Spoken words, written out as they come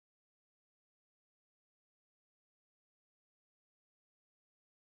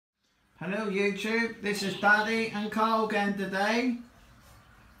Hello YouTube, this is Daddy and Carl again today.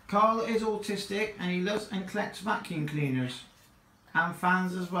 Carl is autistic and he loves and collects vacuum cleaners and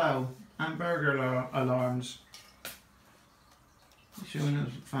fans as well, and burglar alarms. Showing us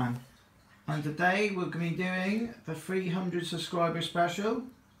a fan. And today we're going to be doing the 300 subscriber special,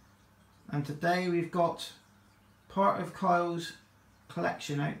 and today we've got part of Kyle's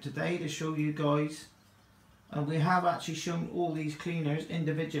collection out today to show you guys. And we have actually shown all these cleaners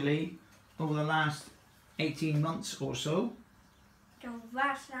individually over the last 18 months or so.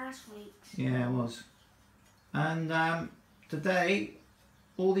 That's last week. Yeah, it was. And today,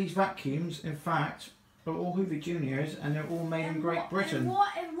 all these vacuums, in fact, are all Hoover Juniors, and they're all made in Great Britain.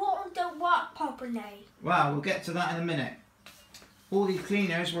 And what don't work properly? Well, we'll get to that in a minute. All these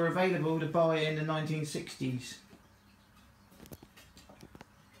cleaners were available to buy in the 1960s.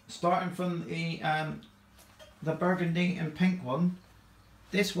 Starting from the burgundy and pink one.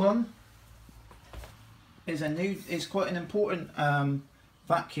 This one is quite an important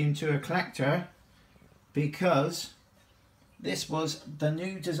vacuum to a collector, because this was the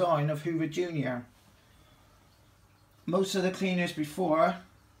new design of Hoover Junior. Most of the cleaners before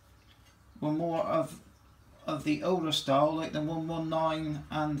were more of the older style, like the 119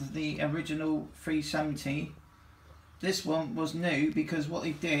 and the original 370. This one was new because what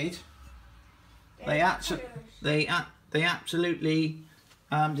they did, they absolutely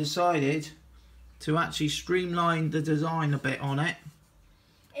decided to actually streamline the design a bit on it,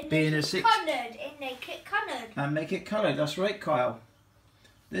 And being make it coloured. And make it coloured. That's right, Kyle.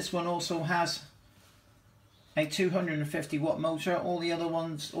 This one also has a 250 watt motor. All the other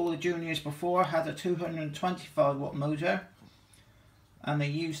ones, all the juniors before, had a 225 watt motor, and they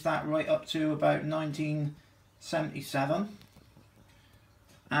used that right up to about 1977.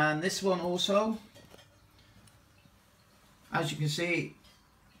 And this one also, as you can see,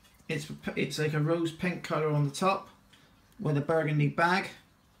 it's like a rose pink colour on the top with a burgundy bag.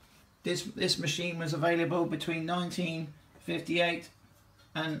 This machine was available between 1958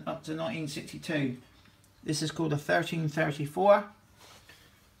 and up to 1962. This is called a 1334,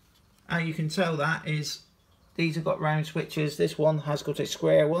 and you can tell that is, these have got round switches. This one has got a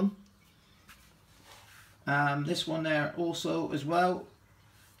square one. This one there also as well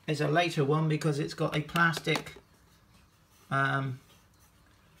is a later one because it's got a plastic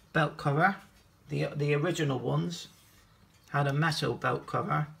belt cover. The original ones had a metal belt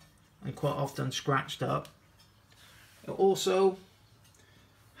cover and quite often scratched up. It also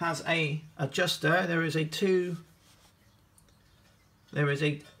has a adjuster. There's a two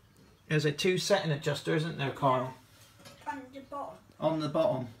setting adjuster, isn't there, Carl? On the bottom. On the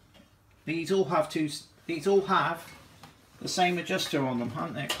bottom. These all have the same adjuster on them,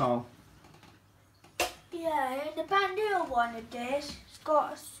 haven't they, Carl? Yeah, and the brand new one of this, it's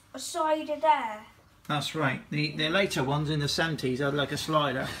got a slider there. That's right. The later ones in the 70s had like a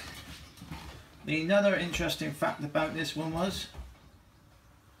slider. Another interesting fact about this one was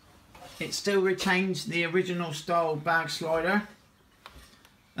it still retains the original style bag slider,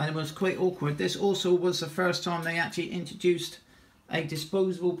 and it was quite awkward. This also was the first time they actually introduced a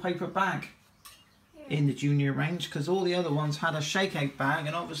disposable paper bag in the junior range, because all the other ones had a shakeout bag,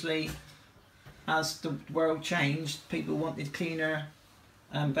 and obviously as the world changed, people wanted cleaner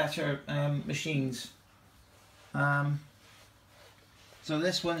and better machines. So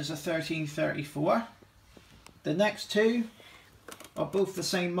this one is a 1334. The next two are both the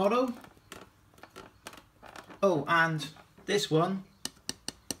same model. Oh, and this one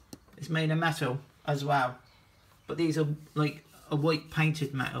is made of metal as well, but these are like a white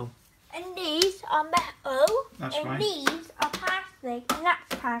painted metal. And these are metal. That's and right. These are plastic, and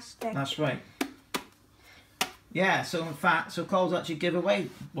that's plastic. That's right. Yeah, so in fact, Cole's actually give away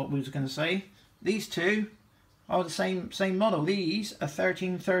what we was going to say. These two are the same model. These are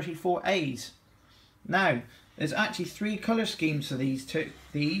 1334As. Now, there's actually 3 colour schemes for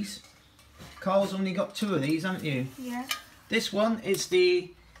these. Carl's only got 2 of these, haven't you? Yeah. This one is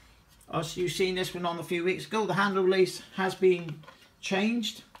you've seen this one on a few weeks ago. The handle lace has been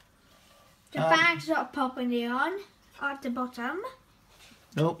changed. The bag's not properly on at the bottom.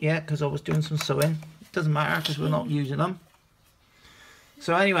 Oh, yeah, because I was doing some sewing. It doesn't matter because we're not using them.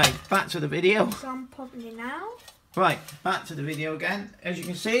 So anyway, back to the video. It's on properly now. Right, back to the video again. As you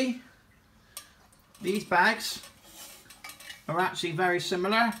can see, these bags are actually very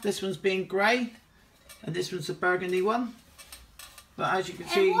similar. This one's being grey, and this one's the burgundy one. But as you can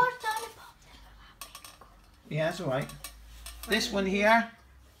see, yeah, that's alright. This one here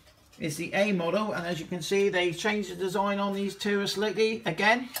is the A model, and as you can see, they changed the design on these two slightly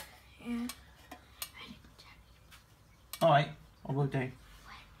again. Yeah. Alright, I will do.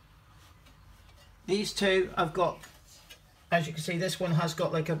 These two I've got, as you can see, this one has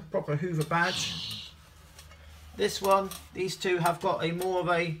got like a proper Hoover badge. This one, these two have got a more of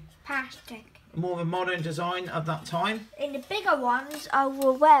a modern design of that time. And the bigger ones are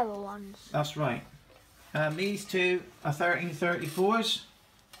the rarer ones. That's right. These two are 1334s.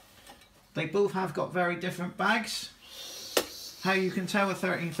 They both have got very different bags. How you can tell a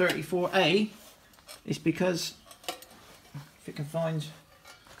 1334A is because, if you can find,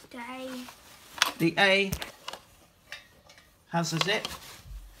 the A has a zip.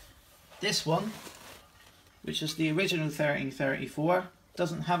 This one, which is the original 1334,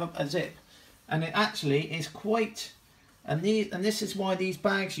 doesn't have a zip, and it actually is quite. And this is why these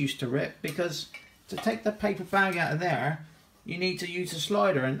bags used to rip, because to take the paper bag out of there, you need to use a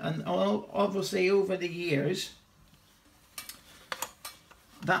slider, and obviously over the years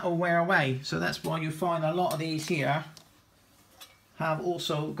that will wear away. So that's why you find a lot of these here have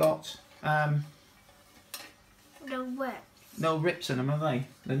also got no rips in them, have they?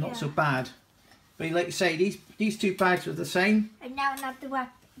 They're not so bad. But like you say, these two bags were the same. And now not the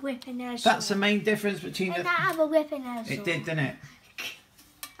whip in there. That's the main difference between and that have a whip in there. It did, didn't it?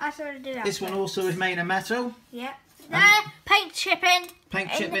 I sort of do that. This one also is made of metal. Yeah. Paint chipping.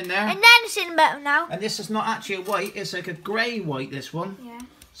 Paint chipping there. And then it's in metal now. And this is not actually a white, it's like a grey white, this one. Yeah.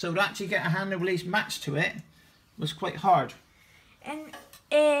 So to actually get a handle release match to it was quite hard. And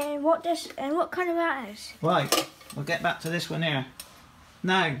what kind of that is? Right, we'll get back to this one here.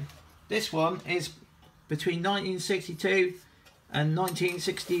 Now, this one is between 1962 and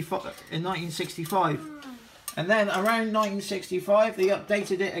 1965. And then around 1965 they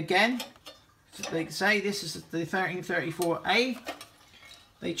updated it again. So they say this is the 1334A.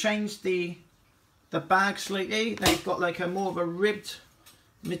 They changed the bag slightly. They've got like a more of a ribbed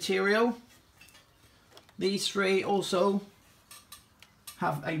material. These three also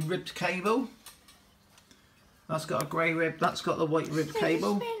have a ribbed cable. That's got a grey rib, that's got the white ribbed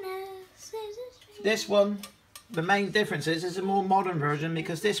cable. This one, the main difference is it's a more modern version,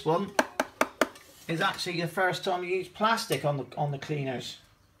 because this one is actually the first time you use plastic on the cleaners.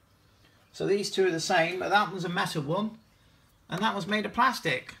 So these two are the same, but that one's a metal one and that was made of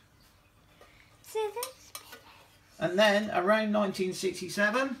plastic. And then around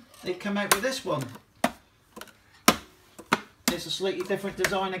 1967 they come out with this one. It's a slightly different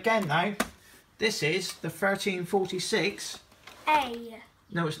design again now. This is the 1346. A.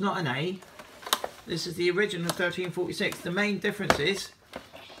 No, it's not an A. This is the original 1346. The main difference is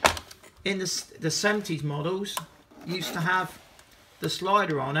in the 70s models used to have the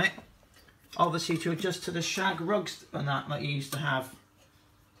slider on it, obviously to adjust to the shag rugs and that like you used to have.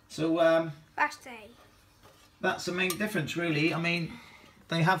 So that's the main difference really. I mean,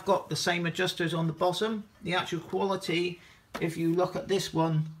 they have got the same adjusters on the bottom. The actual quality, if you look at this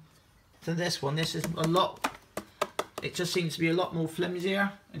one to this one, this is a lot, it just seems to be a lot more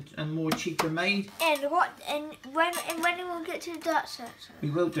flimsier and more cheaper made. And when we'll get to the dirt section?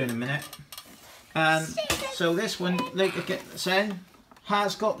 We will do in a minute. So this one, like I get saying,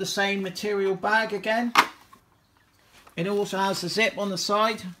 has got the same material bag again. It also has the zip on the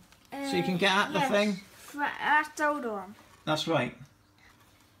side, so you can get at the thing. That's the older one. That's right.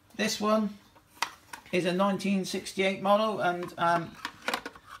 This one is a 1968 model, and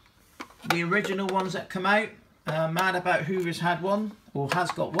the original ones that come out, Mad About Hoover's had one, or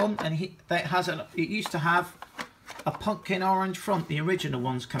has got one, and it used to have a pumpkin orange front. The original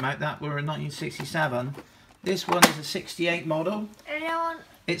ones come out that were in 1967. This one is a 68 model.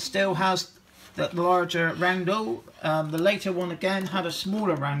 It still has the larger roundel. The later one again had a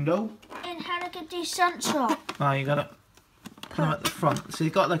smaller roundel. And how to get these stunts on? Oh, you got to put them at the front. So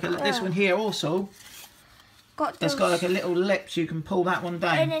you've got like this one here also. It's got like a little lip, so you can pull that one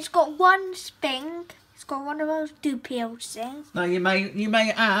down. And it's got one spring. It's got one of those doopies things. Now you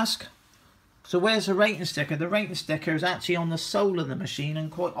may ask, so where's the rating sticker? The rating sticker is actually on the sole of the machine,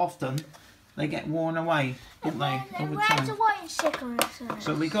 and quite often they get worn away, don't they, over where's time. the rating sticker on this one?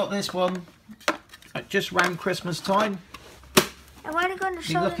 So we got this one at just round Christmas time. And when are you going to Been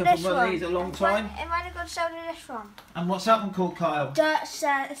show looking this for one of these a long time. And when are you going to show this one? And what's that one called, Kyle? Dirt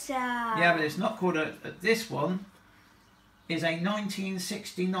Searcher. Yeah, but it's not called this one is a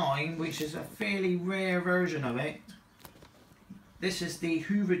 1969, which is a fairly rare version of it. This is the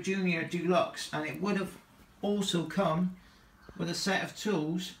Hoover Junior Deluxe, and it would have also come with a set of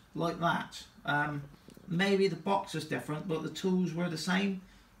tools like that. Maybe the box was different, but the tools were the same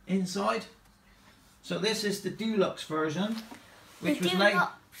inside. So this is the Deluxe version, which was late,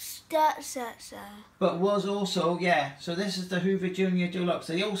 Dirt Searcher. but was also, yeah. So this is the Hoover Junior Deluxe.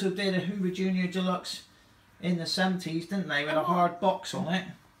 They also did a Hoover Junior Deluxe in the 70s, didn't they, with a hard box on it.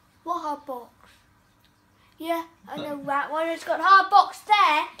 What hard box? Yeah, I know that one. It's got a hard box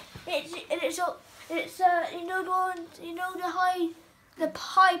there. It's you know the ones, you know the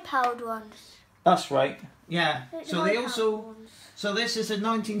high powered ones. That's right. Yeah. The So they also. ones. So this is a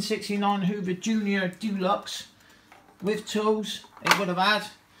 1969 Hoover Junior Deluxe with tools. It would have had.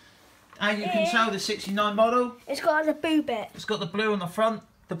 And you can tell the 69 model. It's got the boo bit. It's got the blue on the front.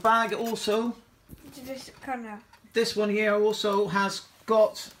 The bag also. This colour. This one here also has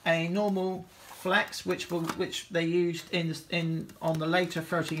got a normal flex, which they used on the later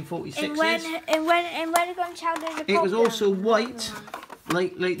 1346s. And when you're going to tell the it was also white,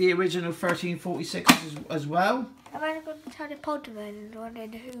 like the original 1346s as well. And when you're going to tell the Podman and one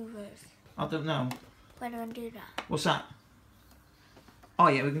in the Hoovers. I don't know. When are you going to do that? What's that? Oh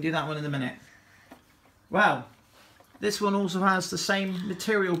yeah, we can do that one in a minute. Well, this one also has the same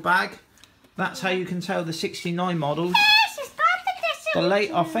material bag. That's how you can tell the 69 models. The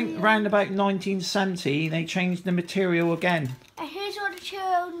late, I think around about 1970, they changed the material again. And here's all the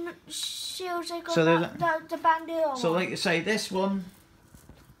shields they got, So the bandana. So like I say, this one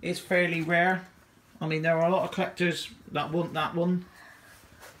is fairly rare. I mean, there are a lot of collectors that want that one.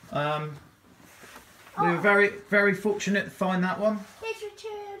 We were very, very fortunate to find that one.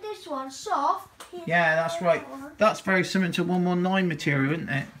 This one, soft. Yeah, that's right. That's very similar to 119 material, isn't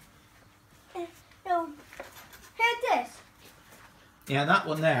it? No. Here's this. Yeah, that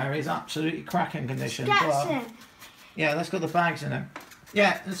one there is absolutely cracking condition. Jackson. Yeah, that's got the bags in it.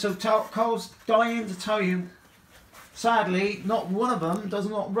 Yeah, and so Cole's dying to tell you, sadly, not one of them does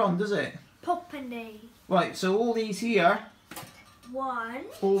not run, does it? Poppany. Right, so all these here One.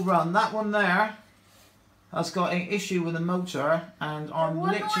 all run. That one there has got an issue with the motor, and I'm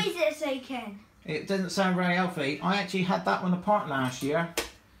What literally... noise is it making? It doesn't sound very healthy. I actually had that one apart last year,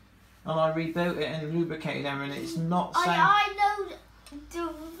 and I rebuilt it and lubricated it, and it's not sound... I know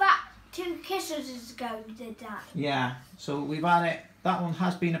that 2 kisses ago did that. Yeah, so we've had it. That one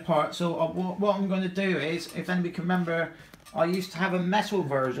has been apart. So what I'm going to do is, if anybody can remember, I used to have a metal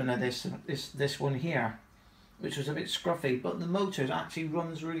version of this one here, which was a bit scruffy, but the motor actually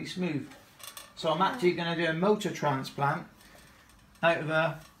runs really smooth. So I'm actually going to do a motor transplant out of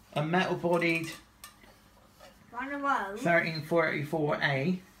a metal-bodied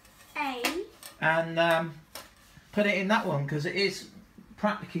 1344A, and put it in that one, because it is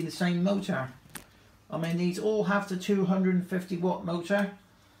practically the same motor. I mean, these all have the 250 watt motor.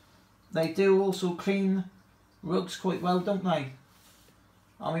 They do also clean rugs quite well, don't they?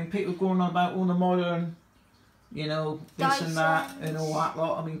 I mean, people going on about all the modern, you know, this Dyson and that and all that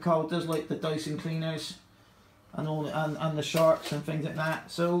lot. I mean, Carl does like the Dyson cleaners and all and the Sharks and things like that.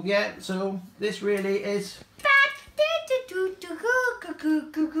 So yeah, so this really is.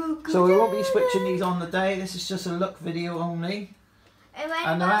 So we won't be switching these on the day. This is just a look video only.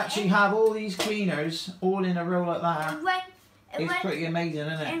 And they actually have all these cleaners all in a row like that. It's pretty amazing,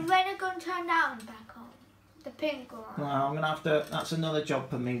 isn't it? And when are you going to turn that one back on? The pink one? Well, I'm going to have to, that's another job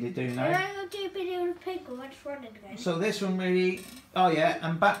for me to do now. And when are you going to do a video of the pink one? It's running again. So this one really, oh yeah,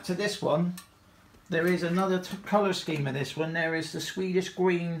 and back to this one. There is another colour scheme of this one. There is the Swedish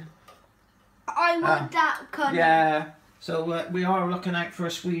green. I want that colour. Yeah, so we are looking out for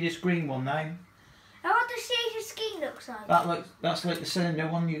a Swedish green one now. I want to see how the skin looks like. That's like the cylinder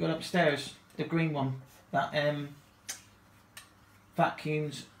one you got upstairs, the green one. That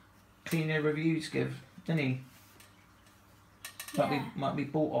Vacuums Cleaner Reviews give, didn't he? Yeah. Might be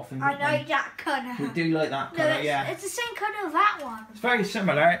bought off in. I know that colour. We do like that colour, yeah. It's the same colour of that one. It's very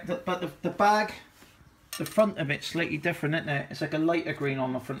similar, but the bag, the front of it's slightly different, isn't it? It's like a lighter green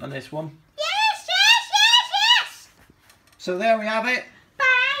on the front of this one. Yes! So there we have it.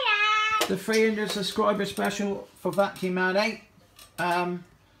 The 300 subscriber special for Vacuum Man 8.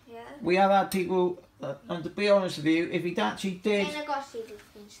 We have had people, and to be honest with you, if we actually did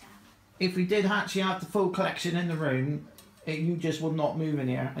actually have the full collection in the room, you just would not move in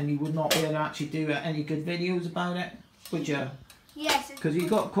here, and you would not be able to actually do any good videos about it, would you? Yes. Because you've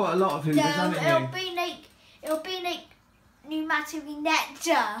got quite a lot of Hoovers, haven't you? It'll be like pneumatic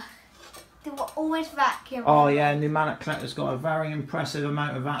nectar. They were always vacuum. Oh yeah, Pneumatic Collector's got a very impressive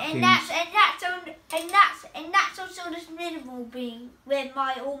amount of vacuums. And that's also this minimal being with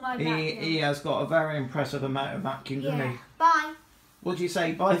all my vacuums. He has got a very impressive amount of vacuums, hasn't he? Bye. What do you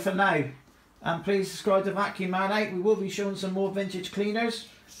say? Bye for now. And please subscribe to Vacuum Man 8. We will be showing some more vintage cleaners.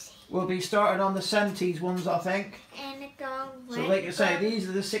 We'll be starting on the 70s ones, I think. So like I say, these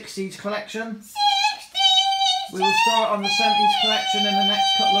are the 60s collection. 60s! We will start on the 70s collection in the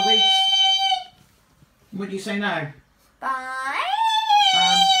next couple of weeks. What do you say now? Bye.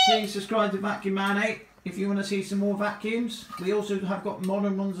 Please subscribe to Vacuum Man 8 if you want to see some more vacuums. We also have got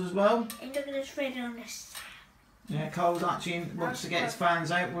modern ones as well. And look at this red on this side. Yeah, Cole's actually wants to get his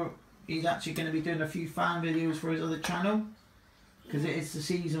fans out. He's actually going to be doing a few fan videos for his other channel because it is the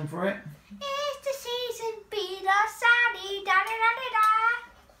season for it. It's the season, be the sunny, da da da da da.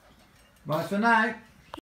 Bye for now.